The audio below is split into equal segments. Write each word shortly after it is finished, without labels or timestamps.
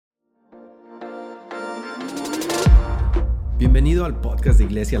Bienvenido al podcast de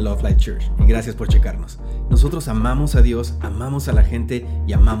Iglesia Love Life Church y gracias por checarnos. Nosotros amamos a Dios, amamos a la gente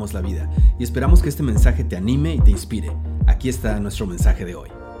y amamos la vida. Y esperamos que este mensaje te anime y te inspire. Aquí está nuestro mensaje de hoy.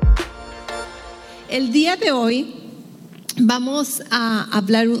 El día de hoy vamos a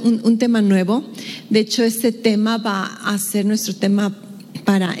hablar un tema nuevo. De hecho, este tema va a ser nuestro tema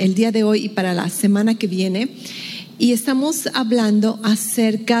para el día de hoy y para la semana que viene. Y estamos hablando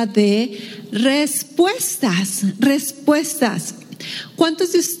acerca de respuestas.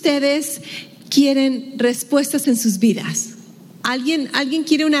 ¿Cuántos de ustedes quieren respuestas en sus vidas? ¿Alguien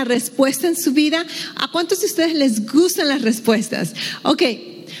quiere una respuesta en su vida? ¿A cuántos de ustedes les gustan las respuestas? Ok,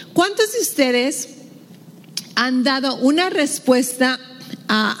 ¿cuántos de ustedes han dado una respuesta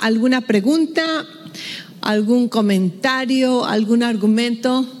a alguna pregunta, algún comentario, algún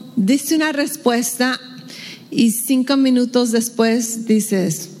argumento? Dice una respuesta y 5 minutos después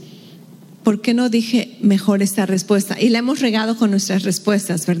dices, ¿por qué no dije mejor esta respuesta? Y la hemos regado con nuestras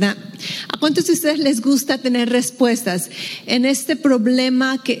respuestas, ¿verdad? ¿A cuántos de ustedes les gusta tener respuestas? En este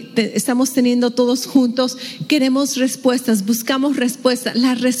problema que estamos teniendo todos juntos, queremos respuestas, buscamos respuestas.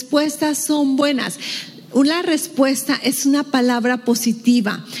 Las respuestas son buenas. Una respuesta es una palabra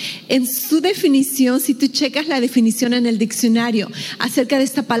positiva. En su definición, si tú checas la definición en el diccionario acerca de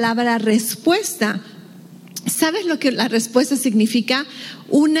esta palabra respuesta, ¿sabes lo que la respuesta significa?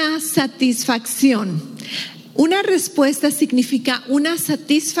 Una satisfacción. Una respuesta significa una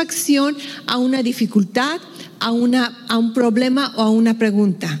satisfacción a una dificultad, a un problema o a una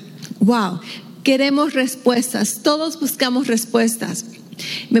pregunta. Wow, queremos respuestas, todos buscamos respuestas.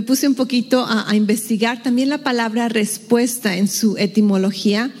 Me puse un poquito a investigar también la palabra respuesta en su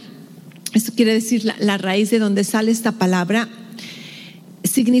etimología. Esto quiere decir la raíz de donde sale esta palabra.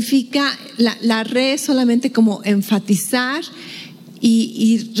 Significa, la re solamente como enfatizar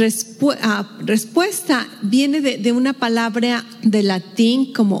y respuesta viene de una palabra de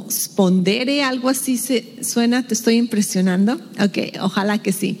latín como spondere, algo así suena, ¿te estoy impresionando? Ok, ojalá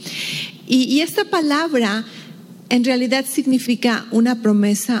que sí. Y esta palabra en realidad significa una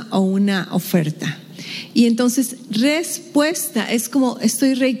promesa o una oferta. Y entonces respuesta es como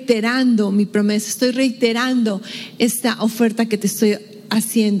estoy reiterando mi promesa, estoy reiterando esta oferta que te estoy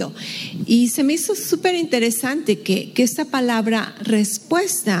haciendo. Y se me hizo súper interesante que esta palabra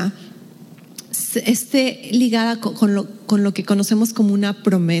respuesta esté ligada con lo que conocemos como una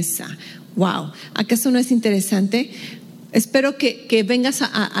promesa. Wow, ¿acaso no es interesante? Espero que vengas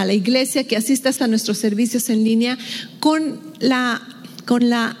a la iglesia, que asistas a nuestros servicios en línea con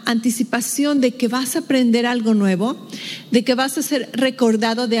la anticipación de que vas a aprender algo nuevo, de que vas a ser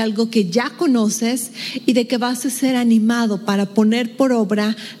recordado de algo que ya conoces y de que vas a ser animado para poner por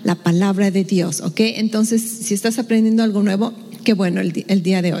obra la palabra de Dios, ¿ok? Entonces, si estás aprendiendo algo nuevo, qué bueno el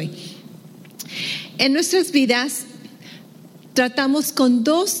día de hoy. En nuestras vidas tratamos con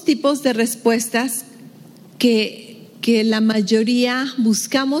 2 tipos de respuestas que la mayoría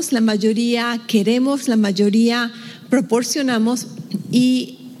buscamos, la mayoría queremos, la mayoría proporcionamos,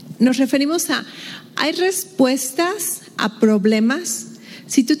 y nos referimos hay respuestas a problemas.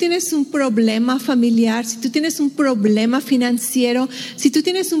 Si tú tienes un problema familiar, si tú tienes un problema financiero, si tú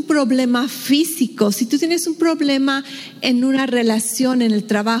tienes un problema físico, si tú tienes un problema en una relación, en el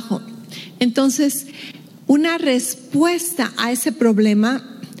trabajo, entonces una respuesta a ese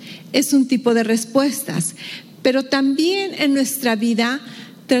problema es un tipo de respuestas. Pero también en nuestra vida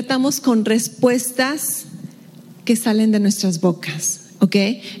tratamos con respuestas que salen de nuestras bocas, ¿ok?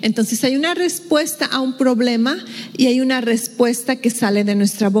 Entonces hay una respuesta a un problema y hay una respuesta que sale de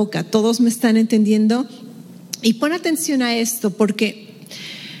nuestra boca. ¿Todos me están entendiendo? Y pon atención a esto porque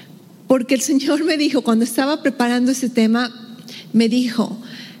el Señor me dijo, cuando estaba preparando ese tema, me dijo,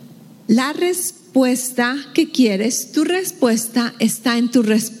 la respuesta que quieres, tu respuesta está en tu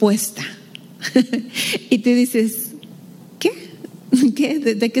respuesta. Y te dices, ¿qué?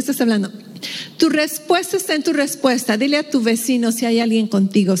 ¿De qué estás hablando? Tu respuesta está en tu respuesta. Dile a tu vecino si hay alguien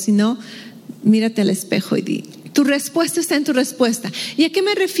contigo, si no, mírate al espejo y di, tu respuesta está en tu respuesta. ¿Y a qué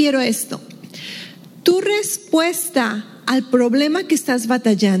me refiero a esto? Tu respuesta al problema que estás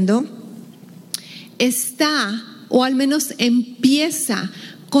batallando está, o al menos empieza,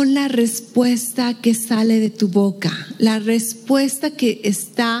 con la respuesta que sale de tu boca, la respuesta que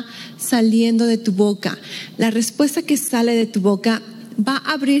está saliendo de tu boca. La respuesta que sale de tu boca va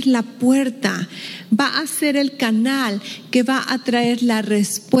a abrir la puerta, va a ser el canal que va a traer la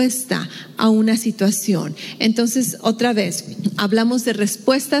respuesta a una situación. Entonces, otra vez, hablamos de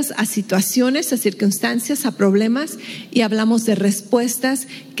respuestas a situaciones, a circunstancias, a problemas, y hablamos de respuestas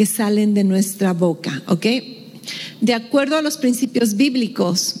que salen de nuestra boca, ¿ok? De acuerdo a los principios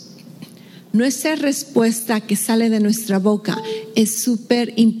bíblicos, nuestra respuesta que sale de nuestra boca es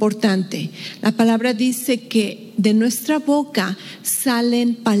súper importante. La palabra dice que de nuestra boca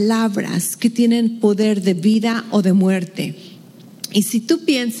salen palabras que tienen poder de vida o de muerte. Y si tú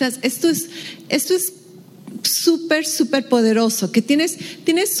piensas, esto es súper poderoso, que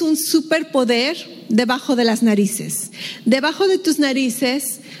tienes un superpoder debajo de las narices. Debajo de tus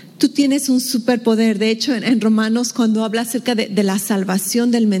narices tú tienes un superpoder. De hecho, en Romanos, cuando habla acerca de la salvación,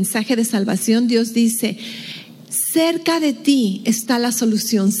 del mensaje de salvación, Dios dice: cerca de ti está la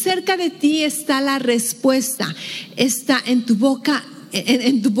solución, cerca de ti está la respuesta, está en tu boca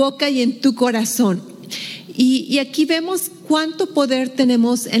y en tu corazón. Y aquí vemos cuánto poder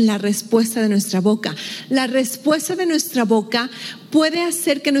tenemos en la respuesta de nuestra boca. La respuesta de nuestra boca puede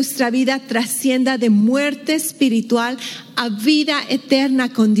hacer que nuestra vida trascienda de muerte espiritual a vida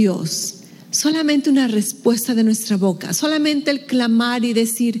eterna con Dios. Solamente una respuesta de nuestra boca, solamente el clamar y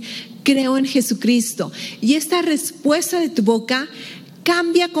decir: creo en Jesucristo. Y esta respuesta de tu boca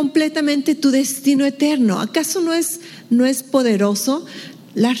cambia completamente tu destino eterno. ¿Acaso no es poderoso?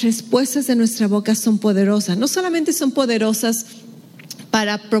 Las respuestas de nuestra boca son poderosas. No solamente son poderosas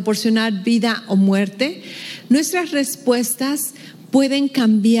para proporcionar vida o muerte, nuestras respuestas pueden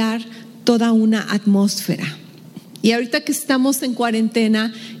cambiar toda una atmósfera. Y ahorita que estamos en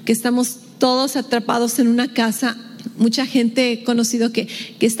cuarentena, que estamos todos atrapados en una casa, mucha gente he conocido que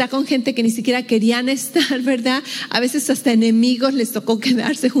está con gente que ni siquiera querían estar, ¿verdad? A veces hasta enemigos les tocó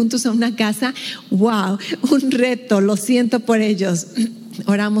quedarse juntos a una casa. ¡Wow! Un reto, lo siento por ellos.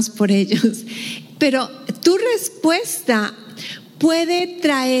 Oramos por ellos. Pero tu respuesta puede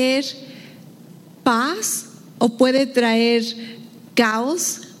traer paz o puede traer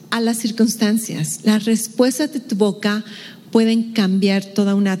caos a las circunstancias. Las respuestas de tu boca pueden cambiar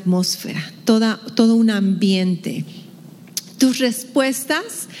toda una atmósfera, todo un ambiente. Tus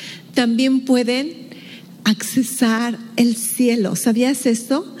respuestas también pueden accesar el cielo. ¿Sabías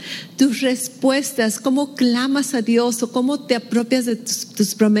esto? Tus respuestas, cómo clamas a Dios o cómo te apropias de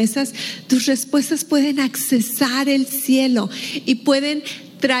tus promesas, tus respuestas pueden accesar el cielo y pueden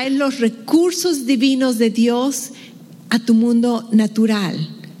traer los recursos divinos de Dios a tu mundo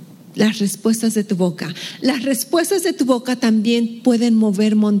natural. Las respuestas de tu boca. Las respuestas de tu boca también pueden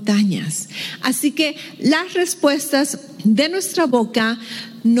mover montañas. Así que las respuestas de nuestra boca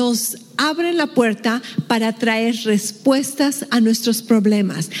nos abren la puerta para traer respuestas a nuestros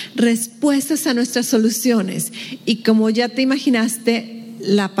problemas, respuestas a nuestras soluciones. Y como ya te imaginaste,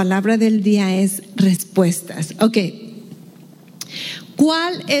 la palabra del día es respuestas. Ok.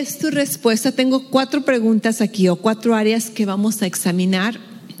 ¿Cuál es tu respuesta? Tengo 4 preguntas aquí o 4 áreas que vamos a examinar.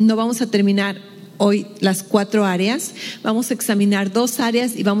 No vamos a terminar hoy las 4 áreas. Vamos a examinar 2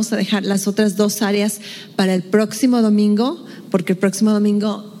 áreas y vamos a dejar las otras 2 áreas para el próximo domingo, porque el próximo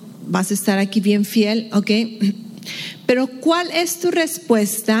domingo vas a estar aquí bien fiel, ¿ok? Pero ¿cuál es tu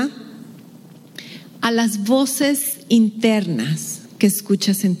respuesta a las voces internas que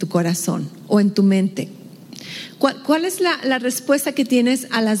escuchas en tu corazón o en tu mente? ¿Cuál es la respuesta que tienes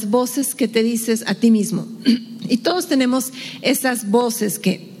a las voces que te dices a ti mismo? Y todos tenemos esas voces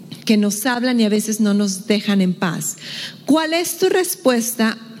que nos hablan y a veces no nos dejan en paz. ¿Cuál es tu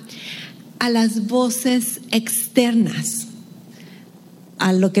respuesta a las voces externas?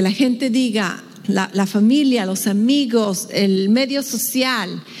 A lo que la gente diga, la familia, los amigos, el medio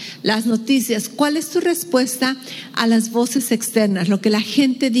social, las noticias. ¿Cuál es tu respuesta a las voces externas? Lo que la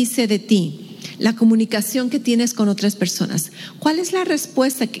gente dice de ti, la comunicación que tienes con otras personas. ¿Cuál es la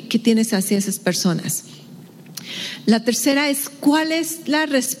respuesta que tienes hacia esas personas? La tercera es: ¿cuál es la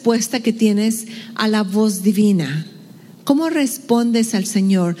respuesta que tienes a la voz divina? ¿Cómo respondes al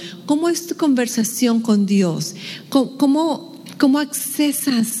Señor? ¿Cómo es tu conversación con Dios? ¿Cómo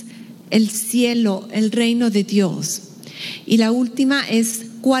accesas el cielo, el reino de Dios? Y la última es: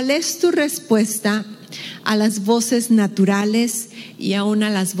 ¿cuál es tu respuesta a las voces naturales y aún a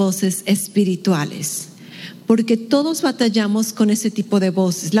las voces espirituales? Porque todos batallamos con ese tipo de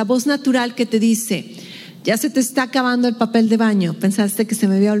voces. La voz natural que te dice: ya se te está acabando el papel de baño. ¿Pensaste que se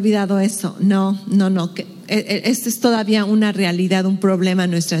me había olvidado eso? No. Esto es todavía una realidad, un problema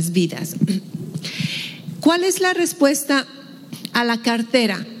en nuestras vidas. ¿Cuál es la respuesta a la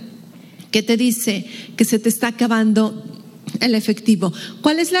cartera que te dice que se te está acabando el efectivo?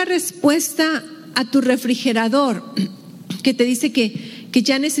 ¿Cuál es la respuesta a tu refrigerador que te dice que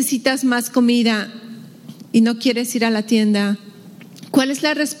ya necesitas más comida y no quieres ir a la tienda? ¿Cuál es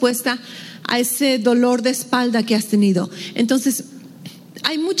la respuesta a ese dolor de espalda que has tenido? Entonces,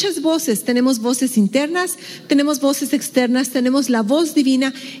 hay muchas voces. Tenemos voces internas, tenemos voces externas, tenemos la voz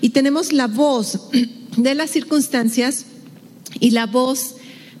divina y tenemos la voz de las circunstancias y la voz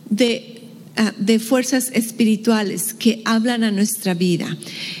de de fuerzas espirituales que hablan a nuestra vida.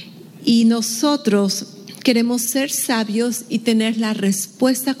 Y nosotros queremos ser sabios y tener la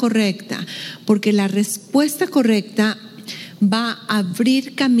respuesta correcta, porque la respuesta correcta va a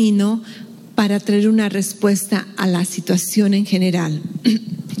abrir camino para traer una respuesta a la situación en general.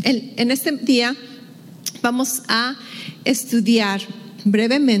 En este día vamos a estudiar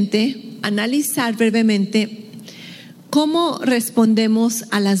brevemente, analizar brevemente cómo respondemos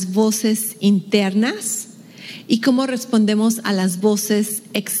a las voces internas y cómo respondemos a las voces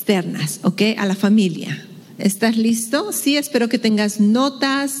externas, ¿ok? A la familia. ¿Estás listo? Sí, espero que tengas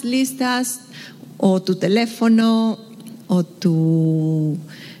notas listas o tu teléfono o tu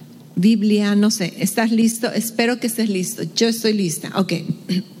Biblia, no sé. ¿Estás listo? Espero que estés listo. Yo estoy lista. Ok.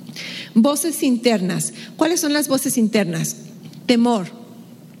 Voces internas. ¿Cuáles son las voces internas? Temor.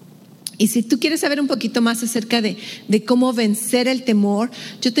 Y si tú quieres saber un poquito más acerca de cómo vencer el temor,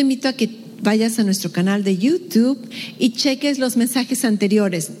 yo te invito a que vayas a nuestro canal de YouTube y cheques los mensajes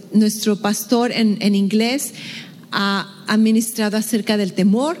anteriores. Nuestro pastor en inglés ha ministrado acerca del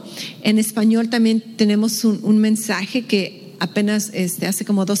temor. En español también tenemos un mensaje que apenas hace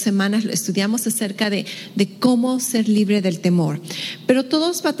como 2 semanas lo estudiamos acerca de cómo ser libre del temor. Pero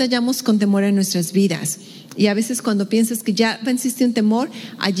todos batallamos con temor en nuestras vidas. Y a veces cuando piensas que ya venciste un temor,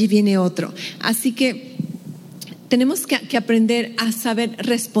 allí viene otro. Así que tenemos que aprender a saber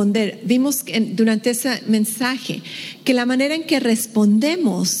responder. Vimos durante ese mensaje que la manera en que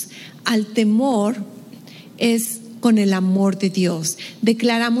respondemos al temor es con el amor de Dios.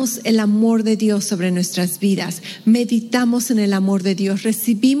 Declaramos el amor de Dios sobre nuestras vidas. Meditamos en el amor de Dios.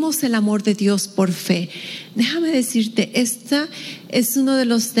 Recibimos el amor de Dios por fe. Déjame decirte, este es uno de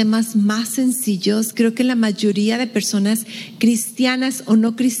los temas más sencillos. Creo que la mayoría de personas cristianas o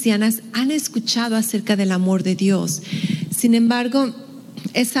no cristianas han escuchado acerca del amor de Dios. Sin embargo,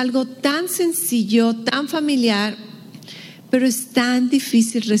 es algo tan sencillo, tan familiar, pero es tan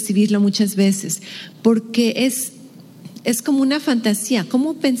difícil recibirlo muchas veces porque es como una fantasía.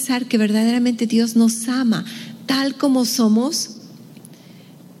 ¿Cómo pensar que verdaderamente Dios nos ama tal como somos?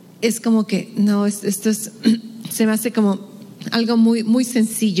 Es como que, no, se me hace como algo muy, muy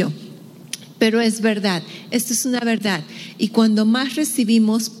sencillo. Pero es verdad, esto es una verdad. Y cuando más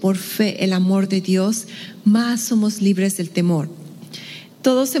recibimos por fe el amor de Dios, más somos libres del temor.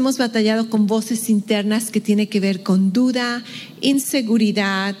 Todos hemos batallado con voces internas que tienen que ver con duda,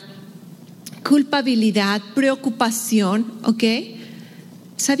 inseguridad, culpabilidad, preocupación, ¿ok?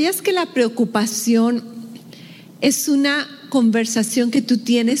 ¿Sabías que la preocupación es una conversación que tú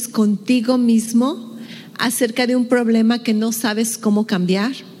tienes contigo mismo acerca de un problema que no sabes cómo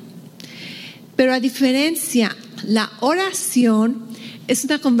cambiar? Pero a diferencia, la oración es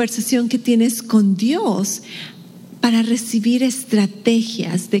una conversación que tienes con Dios para recibir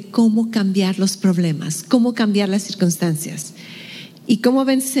estrategias de cómo cambiar los problemas, cómo cambiar las circunstancias. ¿Y cómo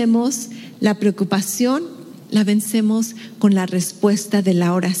vencemos la preocupación? La vencemos con la respuesta de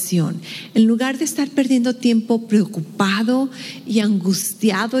la oración. En lugar de estar perdiendo tiempo preocupado y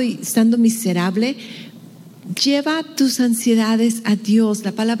angustiado y estando miserable, lleva tus ansiedades a Dios.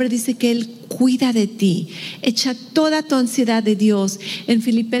 La palabra dice que Él cuida de ti. Echa toda tu ansiedad de Dios. En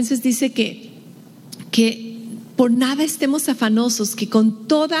Filipenses dice que por nada estemos afanosos, que con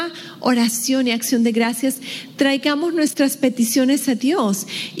toda oración y acción de gracias traigamos nuestras peticiones a Dios,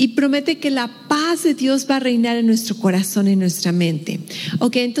 y promete que la paz de Dios va a reinar en nuestro corazón y en nuestra mente.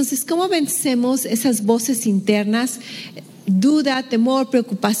 Ok, entonces, ¿cómo vencemos esas voces internas? Duda, temor,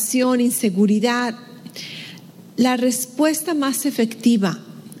 preocupación, inseguridad. La respuesta más efectiva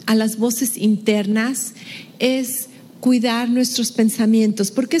a las voces internas es cuidar nuestros pensamientos,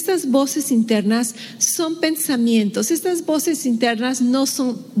 porque estas voces internas son pensamientos. Estas voces internas no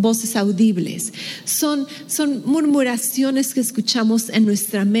son voces audibles, son murmuraciones que escuchamos en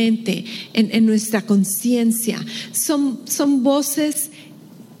nuestra mente, en nuestra conciencia. Son voces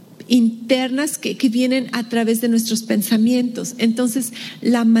internas que vienen a través de nuestros pensamientos. Entonces,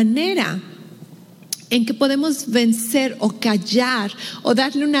 la manera en que podemos vencer o callar o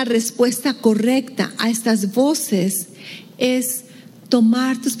darle una respuesta correcta a estas voces es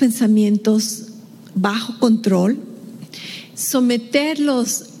tomar tus pensamientos bajo control,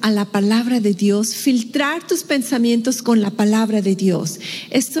 someterlos a la palabra de Dios, filtrar tus pensamientos con la palabra de Dios.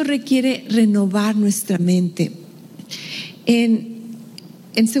 Esto requiere renovar nuestra mente. En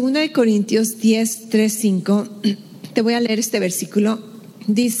 2 Corintios 10, 3, 5, te voy a leer este versículo.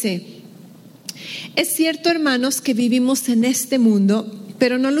 Dice: es cierto, hermanos, que vivimos en este mundo,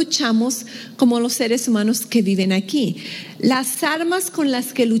 pero no luchamos como los seres humanos que viven aquí. Las armas con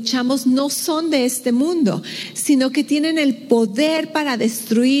las que luchamos no son de este mundo, sino que tienen el poder para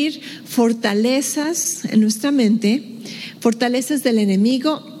destruir fortalezas en nuestra mente, fortalezas del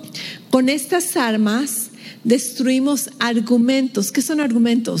enemigo. Con estas armas destruimos argumentos. ¿Qué son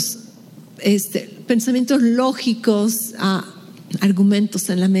argumentos? Pensamientos lógicos, argumentos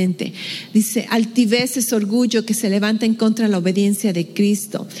en la mente. Dice, altiveces, orgullo que se levanta en contra de la obediencia de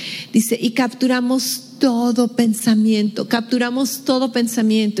Cristo. Dice, y capturamos todo pensamiento.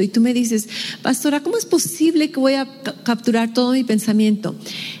 Y tú me dices, pastora, ¿cómo es posible que voy a capturar todo mi pensamiento?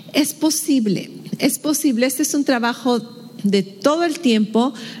 Es posible. Este es un trabajo de todo el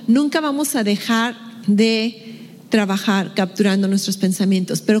tiempo. Nunca vamos a dejar de trabajar capturando nuestros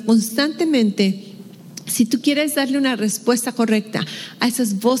pensamientos, pero constantemente, si tú quieres darle una respuesta correcta a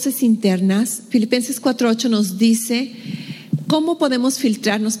esas voces internas, Filipenses 4:8 nos dice cómo podemos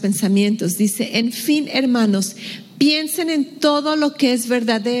filtrar los pensamientos. Dice, en fin, hermanos, piensen en todo lo que es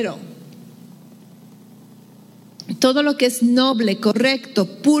verdadero, todo lo que es noble,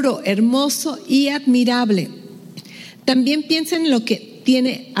 correcto, puro, hermoso y admirable. También piensen en lo que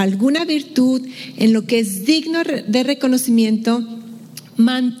tiene alguna virtud, en lo que es digno de reconocimiento.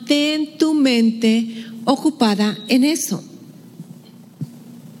 Mantén tu mente ocupada en eso.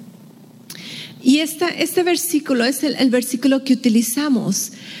 Y este versículo es el versículo que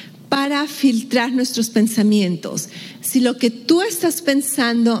utilizamos para filtrar nuestros pensamientos. Si lo que tú estás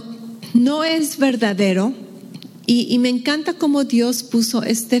pensando no es verdadero, y me encanta cómo Dios puso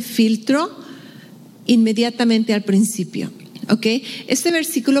este filtro inmediatamente al principio. Okay. Este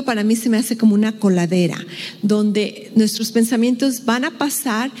versículo para mí se me hace como una coladera donde nuestros pensamientos van a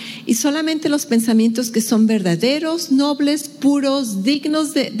pasar y solamente los pensamientos que son verdaderos, nobles, puros,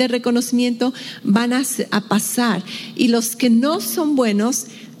 dignos de reconocimiento van a pasar, y los que no son buenos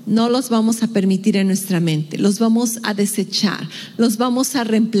no los vamos a permitir en nuestra mente, los vamos a desechar, los vamos a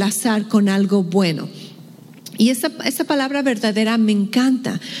reemplazar con algo bueno. Y esa palabra verdadera me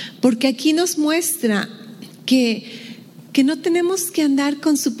encanta, porque aquí nos muestra que no tenemos que andar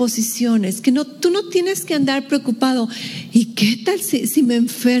con suposiciones, tú no tienes que andar preocupado. ¿Y qué tal si me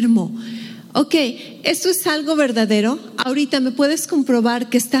enfermo? Ok, ¿esto es algo verdadero? Ahorita me puedes comprobar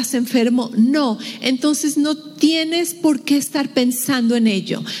que estás enfermo. No, entonces no tienes por qué estar pensando en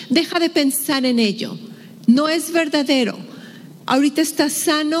ello. Deja de pensar en ello. No es verdadero. Ahorita estás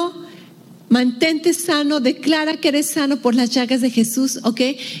sano. Mantente sano, declara que eres sano por las llagas de Jesús, ¿ok?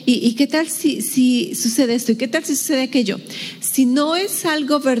 ¿Y qué tal si sucede esto? ¿Y qué tal si sucede aquello? Si no es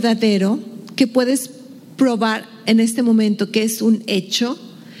algo verdadero que puedes probar en este momento que es un hecho,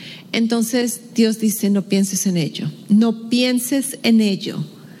 entonces Dios dice, no pienses en ello. No pienses en ello.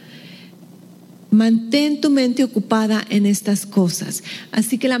 Mantén tu mente ocupada en estas cosas.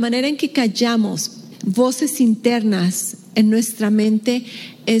 Así que la manera en que callamos voces internas en nuestra mente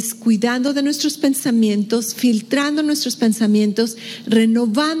es cuidando de nuestros pensamientos, filtrando nuestros pensamientos,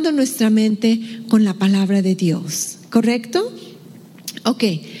 renovando nuestra mente con la palabra de Dios. ¿Correcto? Ok.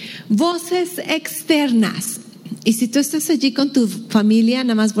 Voces externas. Y si tú estás allí con tu familia,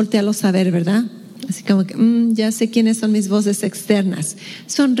 nada más voltealos a ver, ¿verdad? Así como que, ya sé quiénes son mis voces externas.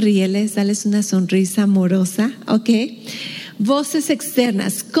 Sonríeles, dales una sonrisa amorosa, ¿ok? Voces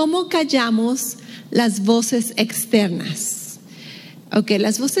externas. ¿Cómo callamos las voces externas? Ok,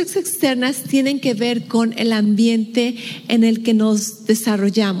 las voces externas tienen que ver con el ambiente en el que nos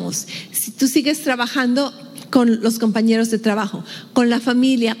desarrollamos. Si tú sigues trabajando con los compañeros de trabajo, con la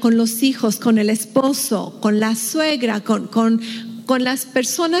familia, con los hijos, con el esposo, con la suegra, con las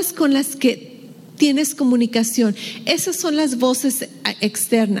personas con las que tienes comunicación, esas son las voces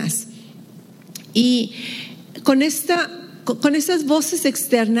externas. Y con esas voces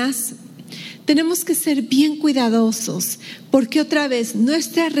externas tenemos que ser bien cuidadosos, porque otra vez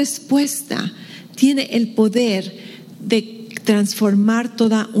nuestra respuesta tiene el poder de transformar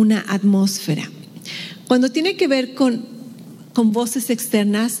toda una atmósfera. Cuando tiene que ver con voces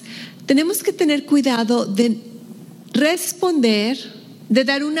externas, tenemos que tener cuidado de responder, de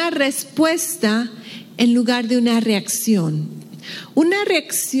dar una respuesta en lugar de una reacción. Una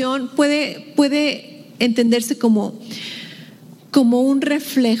reacción puede entenderse como un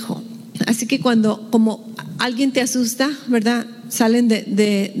reflejo. Así que como alguien te asusta, ¿verdad? Salen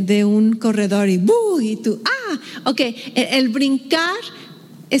de un corredor y ¡buh! Y tú, ok. El brincar,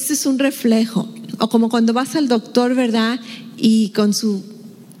 ese es un reflejo. O como cuando vas al doctor, ¿verdad? Y con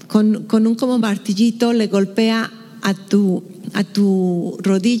un como martillito le golpea a tu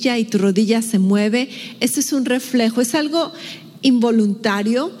rodilla y tu rodilla se mueve. Ese es un reflejo. Es algo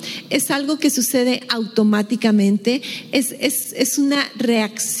involuntario, es algo que sucede automáticamente, es una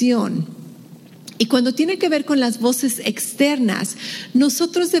reacción. Y cuando tiene que ver con las voces externas,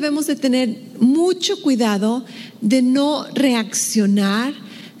 nosotros debemos de tener mucho cuidado de no reaccionar,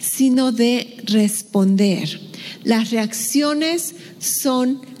 sino de responder. Las reacciones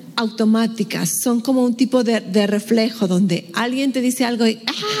son automáticas, son como un tipo de reflejo donde alguien te dice algo y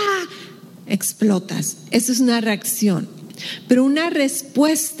explotas. Eso es una reacción. Pero una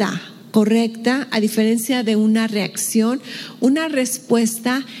respuesta correcta, a diferencia de una reacción, una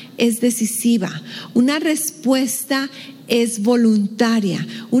respuesta es decisiva, una respuesta es voluntaria,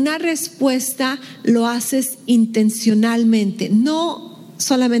 una respuesta lo haces intencionalmente, no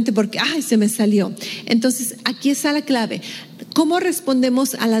solamente porque se me salió. Entonces aquí está la clave. ¿Cómo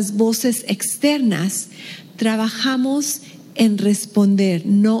respondemos a las voces externas? Trabajamos en responder,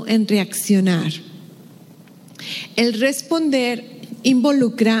 no en reaccionar. El responder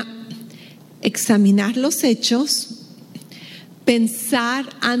involucra examinar los hechos, pensar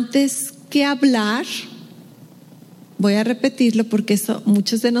antes que hablar. Voy a repetirlo porque eso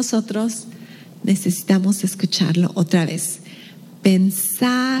muchos de nosotros necesitamos escucharlo otra vez.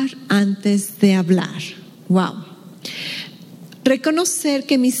 Pensar antes de hablar. Wow. Reconocer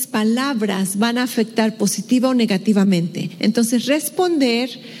que mis palabras van a afectar positiva o negativamente. Entonces, responder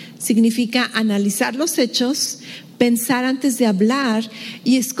significa analizar los hechos, pensar antes de hablar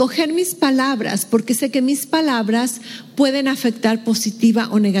y escoger mis palabras, porque sé que mis palabras pueden afectar positiva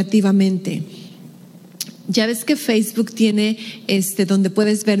o negativamente. Ya ves que Facebook tiene donde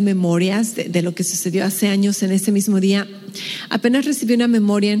puedes ver memorias de lo que sucedió hace años en ese mismo día. Apenas recibí una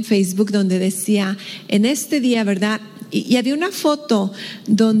memoria en Facebook donde decía, en este día, ¿verdad? Y había una foto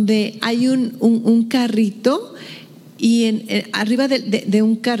donde hay un carrito y arriba de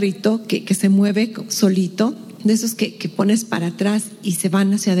un carrito que se mueve solito, de esos que pones para atrás y se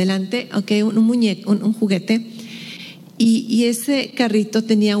van hacia adelante, un muñeco, un juguete. Y ese carrito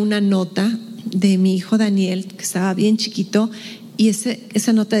tenía una nota de mi hijo Daniel, que estaba bien chiquito, y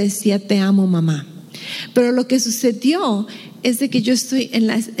esa nota decía, te amo, mamá. Pero lo que sucedió es de que yo estoy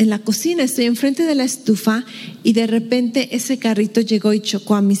en la cocina, estoy enfrente de la estufa y de repente ese carrito llegó y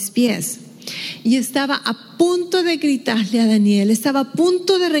chocó a mis pies. Y estaba a punto de gritarle a Daniel, estaba a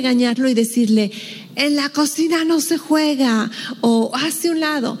punto de regañarlo y decirle, en la cocina no se juega, o hacia un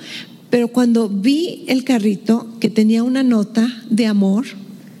lado. Pero cuando vi el carrito que tenía una nota de amor,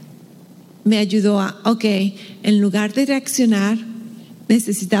 me ayudó en lugar de reaccionar,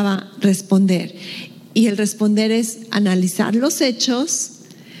 necesitaba responder. Y el responder es analizar los hechos,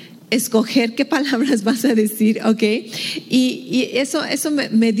 escoger qué palabras vas a decir, y eso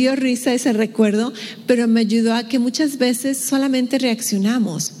me dio risa, ese recuerdo, pero me ayudó a que muchas veces solamente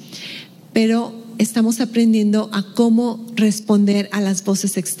reaccionamos, pero estamos aprendiendo a cómo responder a las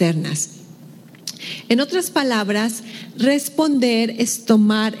voces externas. En otras palabras, responder es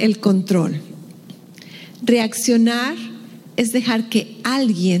tomar el control. Reaccionar es dejar que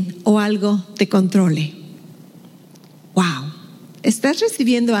alguien o algo te controle. Wow. ¿Estás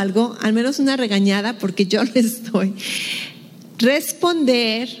recibiendo algo? Al menos una regañada, porque yo lo estoy.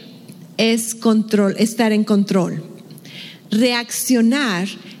 Responder es control, estar en control. Reaccionar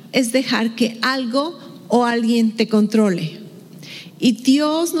es dejar que algo o alguien te controle. Y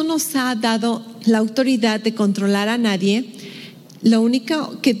Dios no nos ha dado la autoridad de controlar a nadie. Lo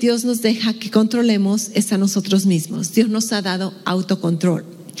único que Dios nos deja que controlemos es a nosotros mismos. Dios nos ha dado autocontrol.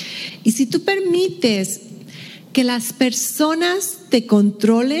 Y si tú permites que las personas te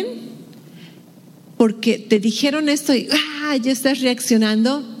controlen porque te dijeron esto y ya estás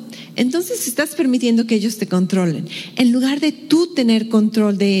reaccionando, entonces estás permitiendo que ellos te controlen en lugar de tú tener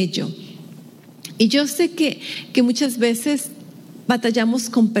control de ello. Y yo sé que muchas veces batallamos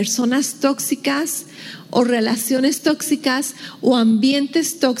con personas tóxicas o relaciones tóxicas o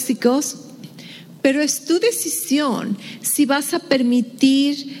ambientes tóxicos, pero es tu decisión si vas a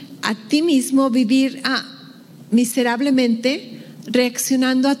permitir a ti mismo vivir miserablemente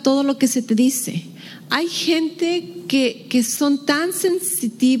reaccionando a todo lo que se te dice. Hay gente que son tan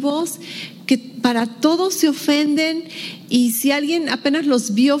sensitivos que para todo se ofenden, y si alguien apenas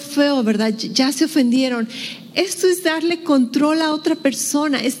los vio feo, ¿verdad? Ya se ofendieron. Esto es darle control a otra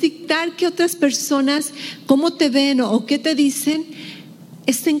persona, es dictar que otras personas, cómo te ven o qué te dicen,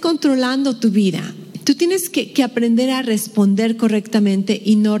 estén controlando tu vida. Tú tienes que aprender a responder correctamente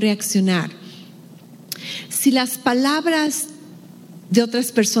y no reaccionar. Si las palabras de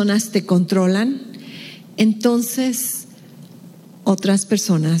otras personas te controlan, entonces otras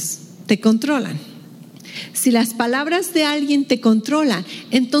personas te controlan. Si las palabras de alguien te controlan,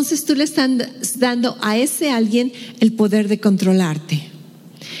 entonces tú le estás dando a ese alguien el poder de controlarte.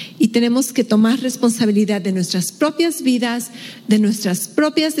 Y tenemos que tomar responsabilidad de nuestras propias vidas, de nuestras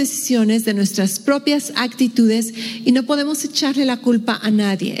propias decisiones, de nuestras propias actitudes, y no podemos echarle la culpa a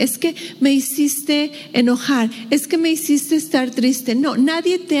nadie. Es que me hiciste enojar, es que me hiciste estar triste. No,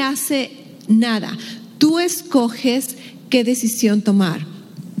 nadie te hace nada. Tú escoges qué decisión tomar.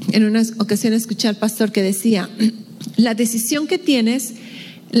 En una ocasión escuché al pastor que decía, la decisión que tienes,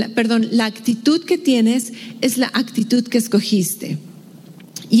 la actitud que tienes es la actitud que escogiste.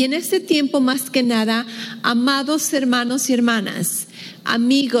 Y en este tiempo, más que nada, amados hermanos y hermanas,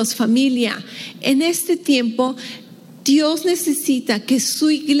 amigos, familia, en este tiempo Dios necesita que su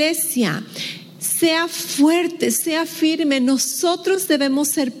iglesia sea fuerte, sea firme. Nosotros debemos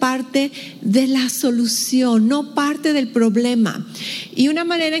ser parte de la solución, no parte del problema. Y una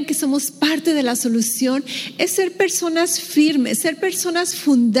manera en que somos parte de la solución es ser personas firmes, ser personas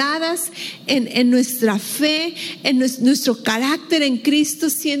fundadas en nuestra fe, en nuestro carácter en Cristo,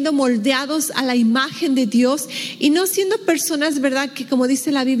 siendo moldeados a la imagen de Dios y no siendo personas, ¿verdad?, que como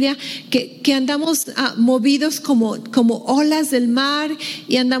dice la Biblia, que andamos movidos como olas del mar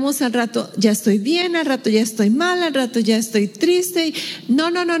y andamos al rato, ya estoy bien, al rato ya estoy mal, al rato ya estoy triste.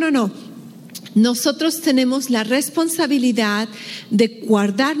 No. Nosotros tenemos la responsabilidad de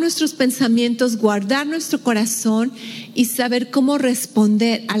guardar nuestros pensamientos, guardar nuestro corazón y saber cómo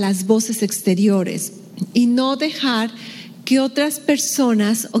responder a las voces exteriores y no dejar que otras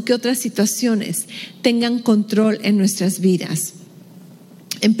personas o que otras situaciones tengan control en nuestras vidas.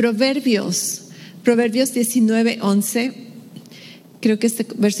 En Proverbios 19:11, creo que este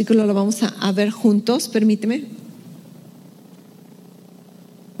versículo lo vamos a ver juntos, permíteme.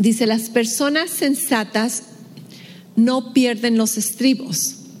 Dice, las personas sensatas no pierden los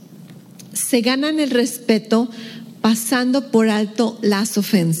estribos, se ganan el respeto pasando por alto las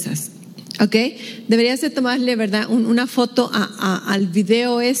ofensas. ¿Ok? Deberías de tomarle, ¿verdad?, una foto al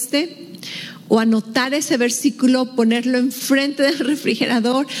video o anotar ese versículo, ponerlo enfrente del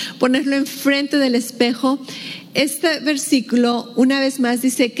refrigerador, ponerlo enfrente del espejo. Este versículo, una vez más,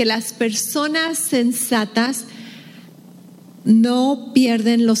 dice que las personas sensatas no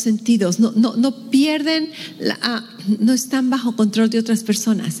pierden los sentidos, no pierden, no están bajo control de otras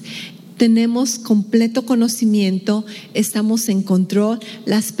personas. Tenemos completo conocimiento, estamos en control.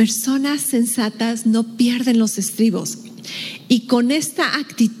 Las personas sensatas no pierden los estribos. Y con esta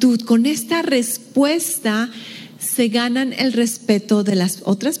actitud, con esta respuesta, se ganan el respeto de las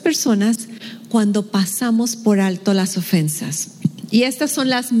otras personas cuando pasamos por alto las ofensas. Y estas son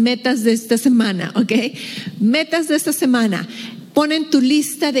las metas de esta semana, ¿ok? Metas de esta semana. Pon en tu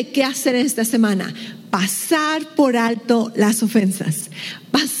lista de qué hacer esta semana. Pasar por alto las ofensas.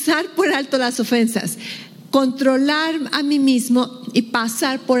 Pasar por alto las ofensas. Controlar a mí mismo y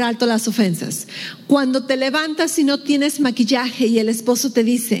pasar por alto las ofensas. Cuando te levantas y no tienes maquillaje y el esposo te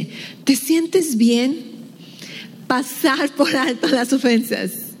dice, ¿te sientes bien? Pasar por alto las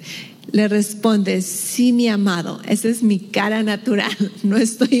ofensas. Le respondes, sí, mi amado, esa es mi cara natural, no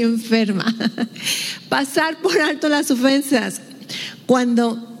estoy enferma. Pasar por alto las ofensas.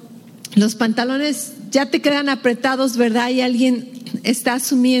 Cuando los pantalones ya te quedan apretados, ¿verdad? Y alguien está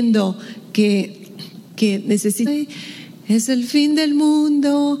asumiendo que necesita, es el fin del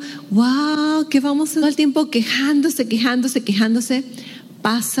mundo, wow, que vamos todo el tiempo quejándose.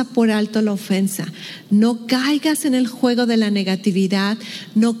 Pasa por alto la ofensa. No caigas en el juego de la negatividad.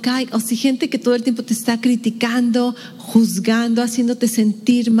 O si gente que todo el tiempo te está criticando, juzgando, haciéndote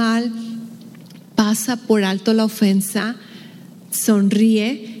sentir mal, pasa por alto la ofensa,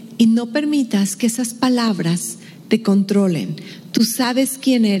 sonríe y no permitas que esas palabras te controlen. Tú sabes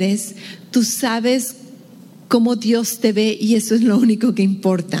quién eres, tú sabes cómo Dios te ve y eso es lo único que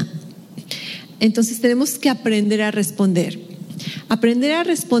importa. Entonces tenemos que aprender a responder. Aprender a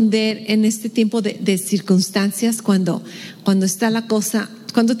responder en este tiempo de circunstancias, cuando está la cosa,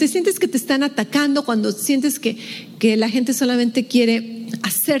 cuando te sientes que te están atacando, cuando sientes que la gente solamente quiere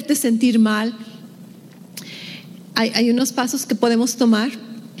hacerte sentir mal. Hay unos pasos que podemos tomar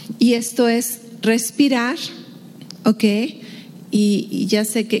y esto es respirar, ¿ok? Y ya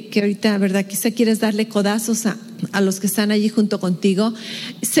sé que ahorita, ¿verdad?, quizá quieres darle codazos a los que están allí junto contigo.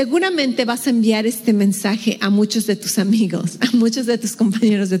 Seguramente vas a enviar este mensaje a muchos de tus amigos, a muchos de tus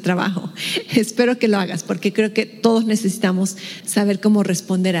compañeros de trabajo. Espero que lo hagas porque creo que todos necesitamos saber cómo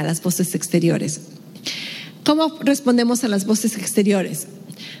responder a las voces exteriores. ¿Cómo respondemos a las voces exteriores?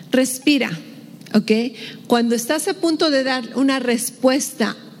 Respira, ¿ok? Cuando estás a punto de dar una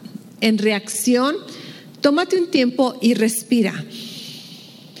respuesta en reacción, tómate un tiempo y respira.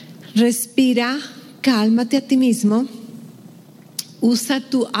 Respira cálmate a ti mismo, usa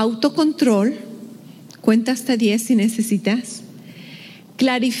tu autocontrol, cuenta hasta 10 si necesitas,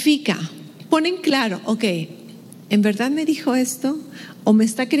 clarifica, pon en claro, ok, ¿en verdad me dijo esto? ¿O me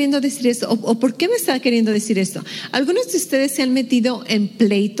está queriendo decir esto? ¿O por qué me está queriendo decir esto? Algunos de ustedes se han metido en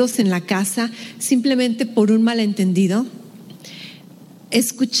pleitos en la casa simplemente por un malentendido.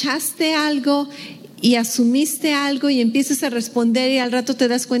 Escuchaste algo y asumiste algo y empiezas a responder y al rato te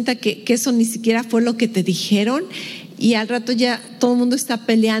das cuenta que eso ni siquiera fue lo que te dijeron y al rato ya todo el mundo está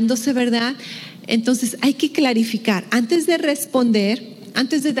peleándose, ¿verdad? Entonces hay que clarificar. Antes de responder,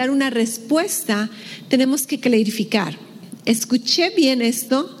 antes de dar una respuesta, tenemos que clarificar. ¿Escuché bien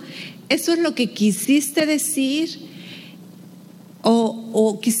esto? ¿Eso es lo que quisiste decir?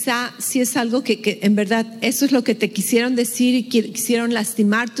 O quizá si es algo que en verdad eso es lo que te quisieron decir y quisieron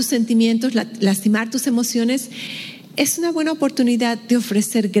lastimar tus sentimientos, lastimar tus emociones. Es una buena oportunidad de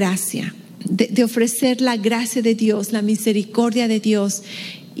ofrecer gracia, de ofrecer la gracia de Dios, la misericordia de Dios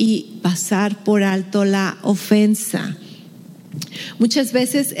y pasar por alto la ofensa. Muchas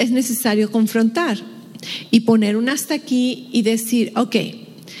veces es necesario confrontar y poner un hasta aquí y decir, ok,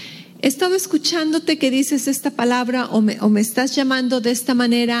 he estado escuchándote que dices esta palabra o me estás llamando de esta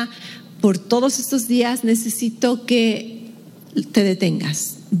manera por todos estos días, necesito que te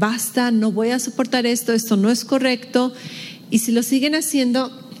detengas. Basta, no voy a soportar esto no es correcto. Y si lo siguen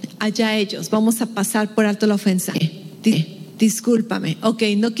haciendo, allá ellos, vamos a pasar por alto la ofensa. Discúlpame, ok,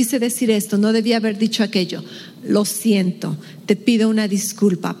 no quise decir esto, no debía haber dicho aquello, lo siento, te pido una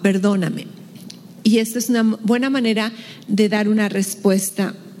disculpa, perdóname. Y esta es una buena manera de dar una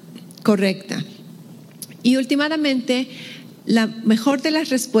respuesta correcta. Y últimamente, la mejor de las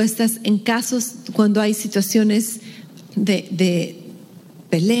respuestas en casos cuando hay situaciones de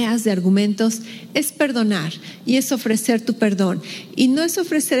peleas, de argumentos, es perdonar y es ofrecer tu perdón. Y no es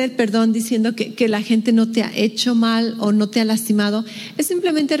ofrecer el perdón diciendo que la gente no te ha hecho mal o no te ha lastimado, es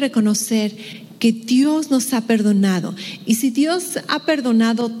simplemente reconocer que Dios nos ha perdonado. Y si Dios ha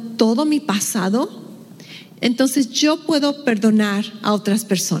perdonado todo mi pasado, entonces yo puedo perdonar a otras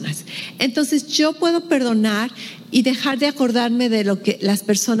personas. Entonces yo puedo perdonar y dejar de acordarme de lo que las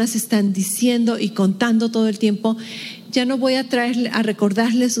personas están diciendo y contando todo el tiempo. Ya no voy a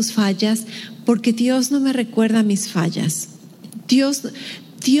recordarles sus fallas, porque Dios no me recuerda mis fallas. Dios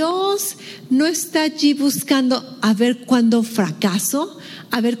no está allí buscando a ver cuándo fracaso,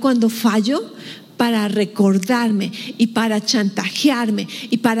 a ver cuándo fallo, para recordarme y para chantajearme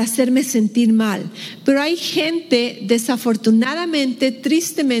y para hacerme sentir mal. Pero hay gente, desafortunadamente,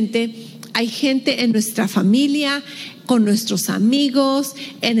 tristemente, hay gente en nuestra familia, con nuestros amigos,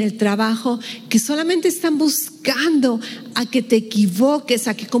 en el trabajo, que solamente están buscando a que te equivoques,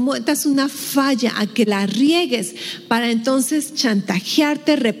 a que cometas una falla, a que la riegues, para entonces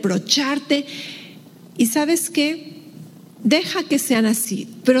chantajearte, reprocharte. ¿Y sabes qué? Deja que sean así,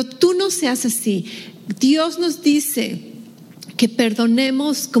 pero tú no seas así. Dios nos dice que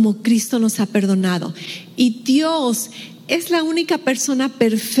perdonemos como Cristo nos ha perdonado. Y Dios es la única persona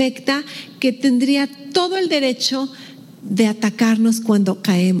perfecta que tendría todo el derecho de atacarnos cuando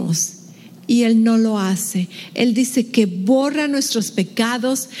caemos. Y Él no lo hace. Él dice que borra nuestros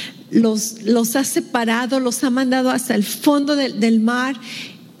pecados, los ha separado, los ha mandado hasta el fondo del mar.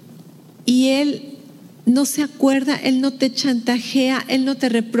 Y Él no se acuerda, Él no te chantajea, Él no te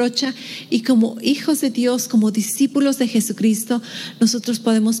reprocha. Y como hijos de Dios, como discípulos de Jesucristo, nosotros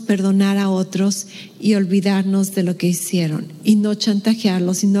podemos perdonar a otros y olvidarnos de lo que hicieron, y no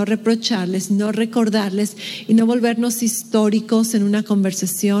chantajearlos, y no reprocharles, y no recordarles, y no volvernos históricos en una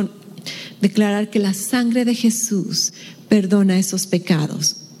conversación. Declarar que la sangre de Jesús perdona esos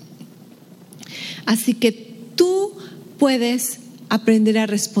pecados. Así que tú puedes aprender a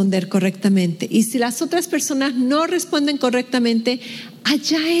responder correctamente. Y si las otras personas no responden correctamente,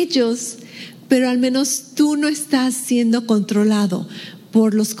 allá ellos, pero al menos tú no estás siendo controlado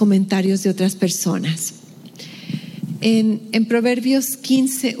por los comentarios de otras personas. En Proverbios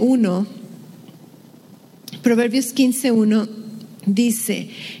 15:1 dice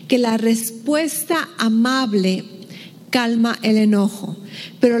que la respuesta amable calma el enojo,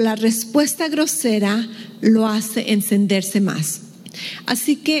 pero la respuesta grosera lo hace encenderse más.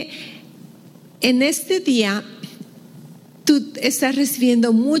 Así que en este día tú estás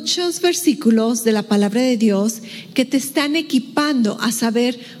recibiendo muchos versículos de la palabra de Dios que te están equipando a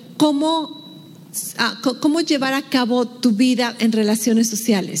saber cómo llevar a cabo tu vida en relaciones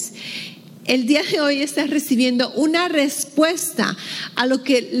sociales. el día de hoy estás recibiendo una respuesta a lo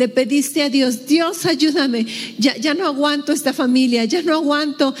que le pediste a Dios. Dios, ayúdame, ya no aguanto esta familia, ya no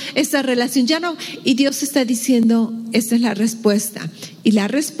aguanto esta relación, ya no. Y Dios está diciendo, esta es la respuesta. Y la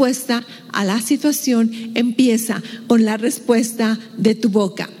respuesta a la situación empieza con la respuesta de tu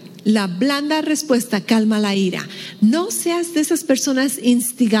boca. La blanda respuesta calma la ira. No seas de esas personas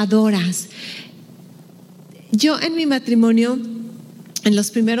instigadoras. Yo en mi matrimonio, en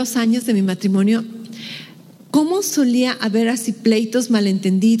los primeros años de mi matrimonio, ¿cómo solía haber así pleitos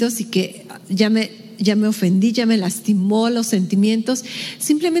malentendidos y que ya me ofendí, ya me lastimó los sentimientos,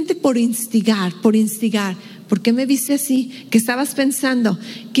 simplemente por instigar? ¿Por qué me viste así? ¿Qué estabas pensando?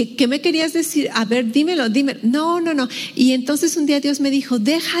 ¿Qué me querías decir? A ver, dímelo. No. Y entonces un día Dios me dijo,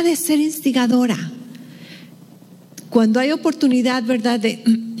 deja de ser instigadora. Cuando hay oportunidad, ¿verdad?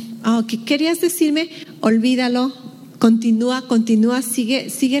 ¿Qué querías decirme? Olvídalo. Continúa,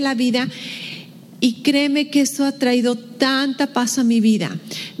 sigue la vida. Y créeme que eso ha traído tanta paz a mi vida.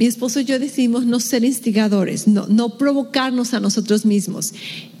 Mi esposo y yo decidimos no ser instigadores, no provocarnos a nosotros mismos.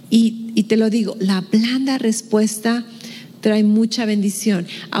 Y te lo digo, la blanda respuesta trae mucha bendición.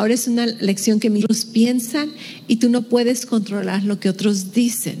 Ahora es una lección que mis hijos piensan y tú no puedes controlar lo que otros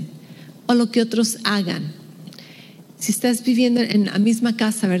dicen o lo que otros hagan. Si estás viviendo en la misma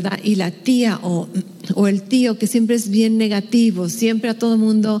casa, ¿verdad? Y la tía o el tío que siempre es bien negativo, siempre a todo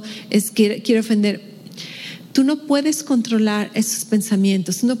mundo quiere ofender. Tú no puedes controlar esos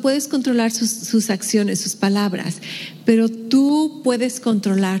pensamientos, tú no puedes controlar sus acciones, sus palabras, pero tú puedes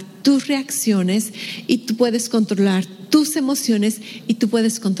controlar tus reacciones y tú puedes controlar tus emociones y tú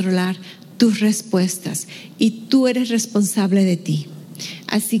puedes controlar tus respuestas. Y tú eres responsable de ti.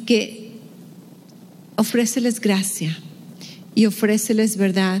 Así que ofréceles gracia y ofréceles,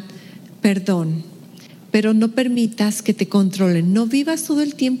 ¿verdad?, perdón, pero no permitas que te controlen. No vivas todo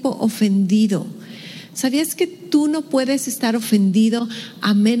el tiempo ofendido. ¿Sabías que tú no puedes estar ofendido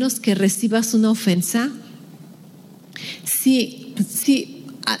a menos que recibas una ofensa? Si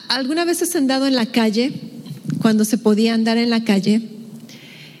alguna vez has andado en la calle, cuando se podía andar en la calle,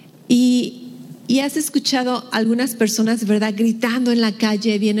 y has escuchado a algunas personas, ¿verdad?, gritando en la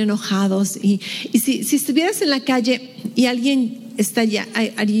calle, bien enojados. Y si estuvieras en la calle y alguien está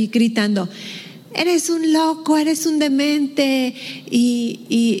allí gritando, eres un loco, eres un demente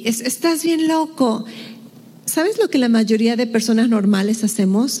y estás bien loco. ¿Sabes lo que la mayoría de personas normales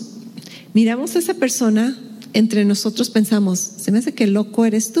hacemos? Miramos a esa persona, entre nosotros pensamos, se me hace que loco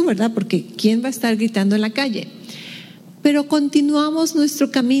eres tú, ¿verdad? Porque ¿quién va a estar gritando en la calle? Pero continuamos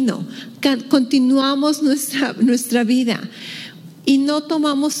nuestro camino, continuamos nuestra vida y no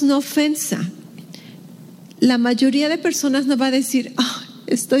tomamos una ofensa. La mayoría de personas no va a decir,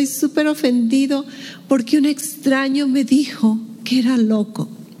 estoy súper ofendido porque un extraño me dijo que era loco.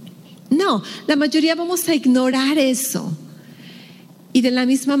 No, la mayoría vamos a ignorar eso. Y de la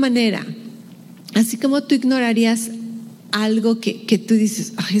misma manera, así como tú ignorarías algo que tú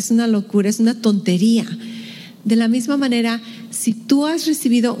dices, es una locura, es una tontería. De la misma manera, si tú has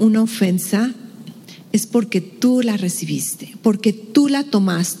recibido una ofensa, es porque tú la recibiste, porque tú la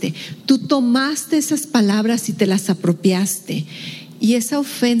tomaste. Tú tomaste esas palabras y te las apropiaste. Y esa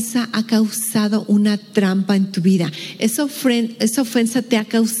ofensa ha causado una trampa en tu vida. Esa ofensa te ha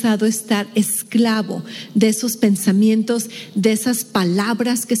causado estar esclavo de esos pensamientos, de esas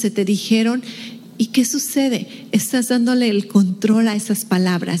palabras que se te dijeron. ¿Y qué sucede? Estás dándole el control a esas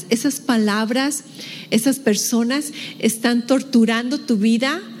palabras. Esas palabras, esas personas están torturando tu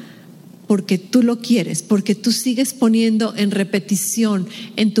vida porque tú lo quieres, porque tú sigues poniendo en repetición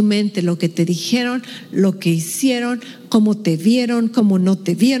en tu mente lo que te dijeron, lo que hicieron, cómo te vieron, cómo no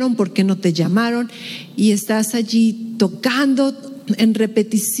te vieron, por qué no te llamaron, y estás allí tocando en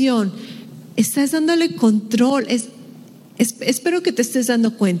repetición. Estás dándole control. Espero que te estés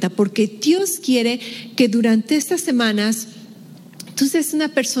dando cuenta, porque Dios quiere que durante estas semanas tú seas una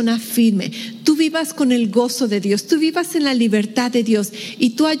persona firme, tú vivas con el gozo de Dios, tú vivas en la libertad de Dios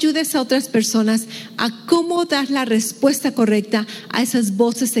y tú ayudes a otras personas a cómo dar la respuesta correcta a esas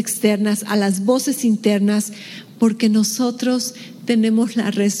voces externas, a las voces internas, porque nosotros tenemos la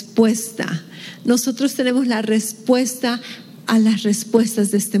respuesta. Nosotros tenemos la respuesta a las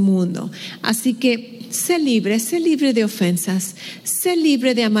respuestas de este mundo. Así que sé libre de ofensas, sé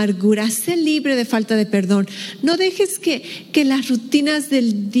libre de amargura, sé libre de falta de perdón. No dejes que las rutinas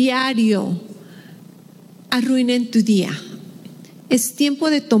del diario arruinen tu día. Es tiempo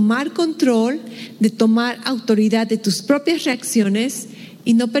de tomar control, de tomar autoridad de tus propias reacciones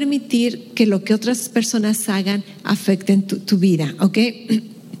y no permitir que lo que otras personas hagan afecten tu vida, ¿ok?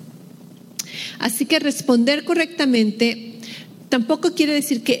 Así que responder correctamente tampoco quiere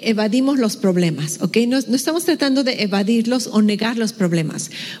decir que evadimos los problemas, ¿ok? No estamos tratando de evadirlos o negar los problemas,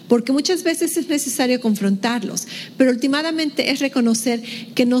 porque muchas veces es necesario confrontarlos, pero últimamente es reconocer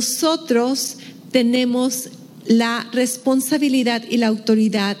que nosotros tenemos la responsabilidad y la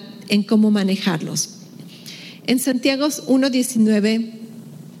autoridad en cómo manejarlos. En Santiago 1:19,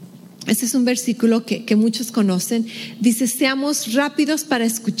 este es un versículo que muchos conocen, dice: seamos rápidos para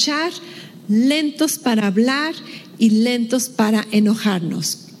escuchar, lentos para hablar y lentos para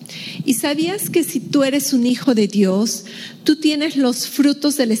enojarnos. ¿Y sabías que si tú eres un hijo de Dios, tú tienes los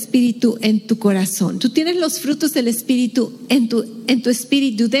frutos del Espíritu en tu corazón? Tú tienes los frutos del Espíritu en tu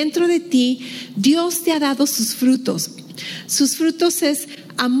espíritu. Dentro de ti, Dios te ha dado sus frutos. Sus frutos es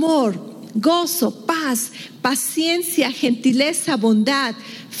amor, gozo, paz, paciencia, gentileza, bondad,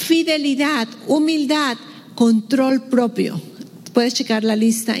 fidelidad, humildad, control propio. Puedes checar la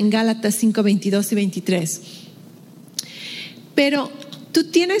lista en Gálatas 5:22 y 23. Pero tú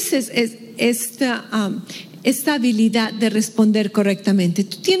tienes esta habilidad de responder correctamente.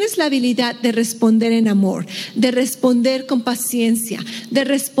 Tú tienes la habilidad de responder en amor, de responder con paciencia, de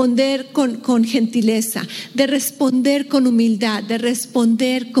responder con gentileza, de responder con humildad, de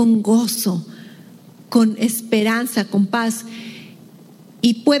responder con gozo, con esperanza, con paz.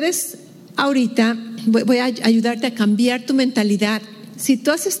 Y puedes ahorita, voy a ayudarte a cambiar tu mentalidad. Si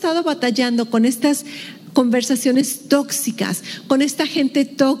tú has estado batallando con estas conversaciones tóxicas, con esta gente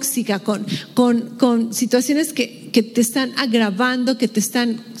tóxica, con situaciones que te están agravando, que te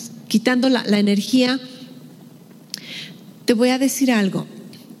están quitando la energía, te voy a decir algo.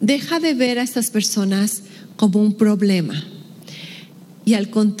 Deja de ver a estas personas como un problema. Y al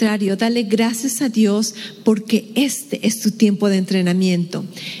contrario, dale gracias a Dios porque este es tu tiempo de entrenamiento.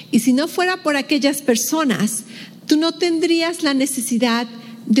 Y si no fuera por aquellas personas, tú no tendrías la necesidad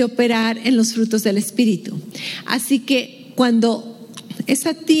de operar en los frutos del Espíritu. Así que cuando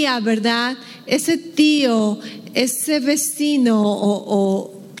esa tía, ¿verdad?, ese tío, ese vecino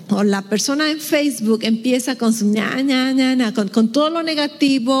o la persona en Facebook empieza con su con todo lo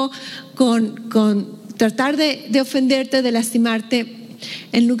negativo, con tratar de ofenderte, de lastimarte,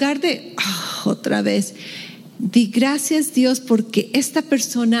 en lugar de otra vez, di gracias Dios porque esta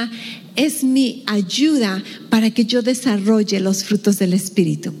persona es mi ayuda para que yo desarrolle los frutos del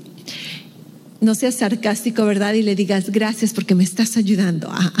Espíritu. No seas sarcástico, ¿verdad? Y le digas gracias porque me estás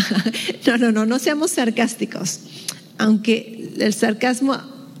ayudando. No seamos sarcásticos. Aunque el sarcasmo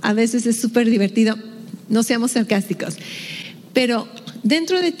a veces es súper divertido, no seamos sarcásticos. Pero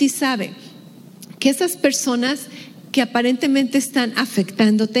dentro de ti sabe que esas personas que aparentemente están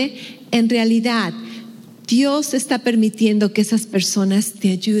afectándote, en realidad Dios está permitiendo que esas personas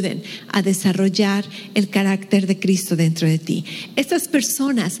te ayuden a desarrollar el carácter de Cristo dentro de ti. Estas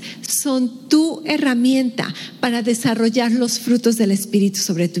personas son tu herramienta para desarrollar los frutos del Espíritu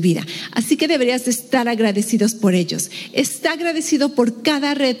sobre tu vida. Así que deberías de estar agradecidos por ellos. Está agradecido por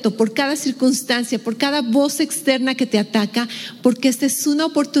cada reto, por cada circunstancia, por cada voz externa que te ataca, porque esta es una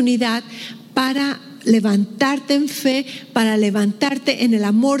oportunidad para levantarte en fe, para levantarte en el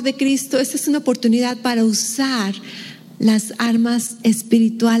amor de Cristo. Esta es una oportunidad para usar las armas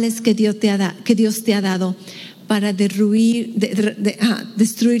espirituales que Dios te ha dado para destruir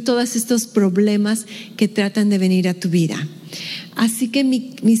todos estos problemas que tratan de venir a tu vida. Así que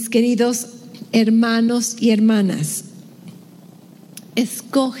mis queridos hermanos y hermanas,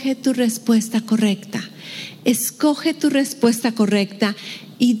 escoge tu respuesta correcta. Escoge tu respuesta correcta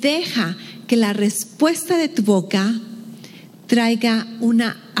y deja que la respuesta de tu boca traiga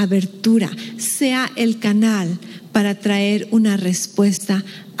una abertura, sea el canal para traer una respuesta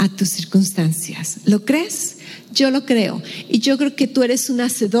a tus circunstancias. ¿Lo crees? Yo lo creo. Y yo creo que tú eres un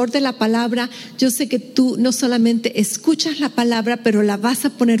hacedor de la palabra. Yo sé que tú no solamente escuchas la palabra, pero la vas a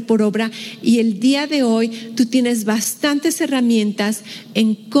poner por obra. Y el día de hoy tú tienes bastantes herramientas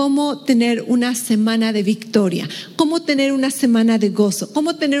en cómo tener una semana de victoria, cómo tener una semana de gozo,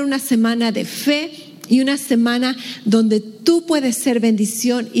 cómo tener una semana de fe y una semana donde tú puedes ser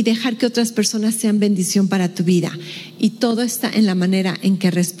bendición y dejar que otras personas sean bendición para tu vida. Y todo está en la manera en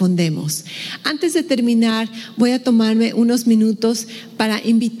que respondemos. Antes de terminar, voy a tomarme unos minutos para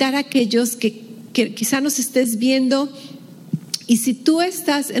invitar a aquellos que quizá nos estés viendo. Y si tú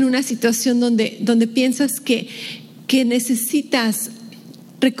estás en una situación donde piensas que necesitas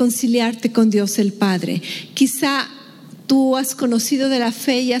reconciliarte con Dios el Padre, quizá tú has conocido de la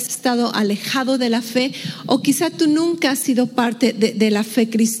fe y has estado alejado de la fe, o quizá tú nunca has sido parte de la fe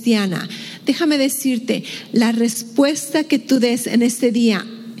cristiana. Déjame decirte, la respuesta que tú des en este día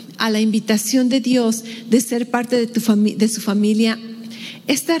a la invitación de Dios de ser parte de su familia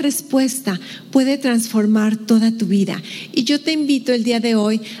esta respuesta puede transformar toda tu vida. Y yo te invito el día de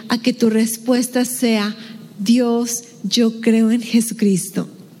hoy a que tu respuesta sea: Dios, yo creo en Jesucristo.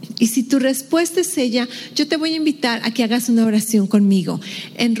 Y si tu respuesta es ella, yo te voy a invitar a que hagas una oración conmigo.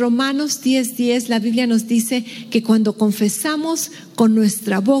 En Romanos 10:10 la Biblia nos dice que cuando confesamos con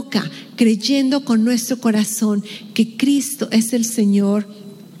nuestra boca, creyendo con nuestro corazón que Cristo es el Señor,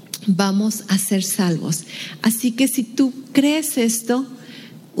 vamos a ser salvos. Así que si tú crees esto,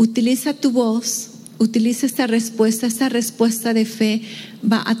 utiliza tu voz, utiliza esta respuesta de fe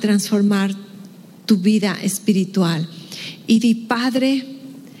va a transformar tu vida espiritual. Y di: Padre,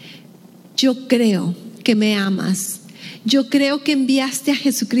 yo creo que me amas. Yo creo que enviaste a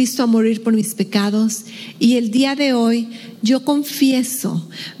Jesucristo a morir por mis pecados. Y el día de hoy yo confieso,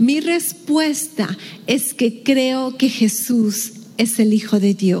 mi respuesta es que creo que Jesús es el Hijo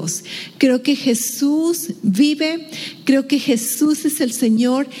de Dios. Creo que Jesús vive, creo que Jesús es el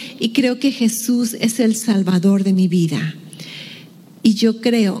Señor y creo que Jesús es el Salvador de mi vida. Y yo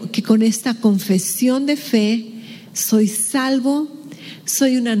creo que con esta confesión de fe soy salvo,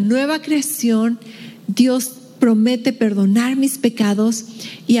 soy una nueva creación. Dios promete perdonar mis pecados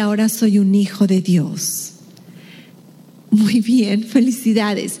y ahora soy un hijo de Dios. Muy bien,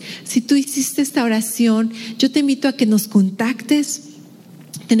 felicidades. Si tú hiciste esta oración, yo te invito a que nos contactes.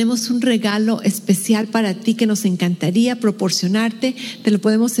 Tenemos un regalo especial para ti que nos encantaría proporcionarte. Te lo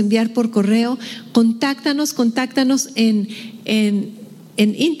podemos enviar por correo. Contáctanos en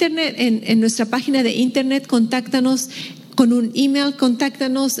internet, en nuestra página de internet. Contáctanos con un email,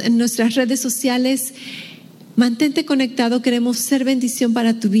 contáctanos en nuestras redes sociales. Mantente conectado, queremos ser bendición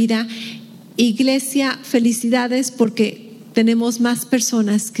para tu vida. Iglesia, felicidades porque tenemos más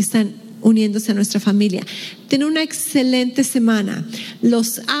personas que están uniéndose a nuestra familia. Ten una excelente semana.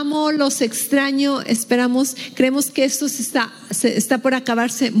 Los amo, los extraño. Creemos que esto está por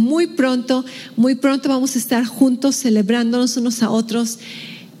acabarse muy pronto. Muy pronto vamos a estar juntos celebrándonos unos a otros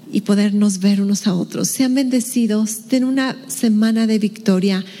y podernos ver unos a otros. Sean bendecidos. Ten una semana de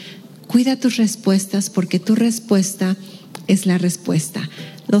victoria. Cuida tus respuestas porque tu respuesta es la respuesta.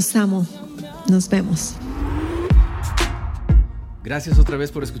 Los amo. Nos vemos. Gracias otra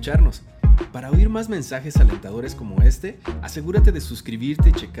vez por escucharnos. Para oír más mensajes alentadores como este, asegúrate de suscribirte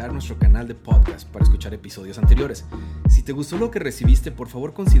y checar nuestro canal de podcast para escuchar episodios anteriores. Si te gustó lo que recibiste, por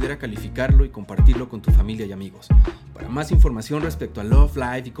favor considera calificarlo y compartirlo con tu familia y amigos. Para más información respecto a Love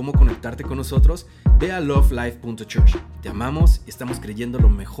Life y cómo conectarte con nosotros, ve a lovelife.church. Te amamos y estamos creyendo lo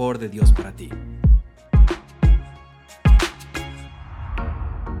mejor de Dios para ti.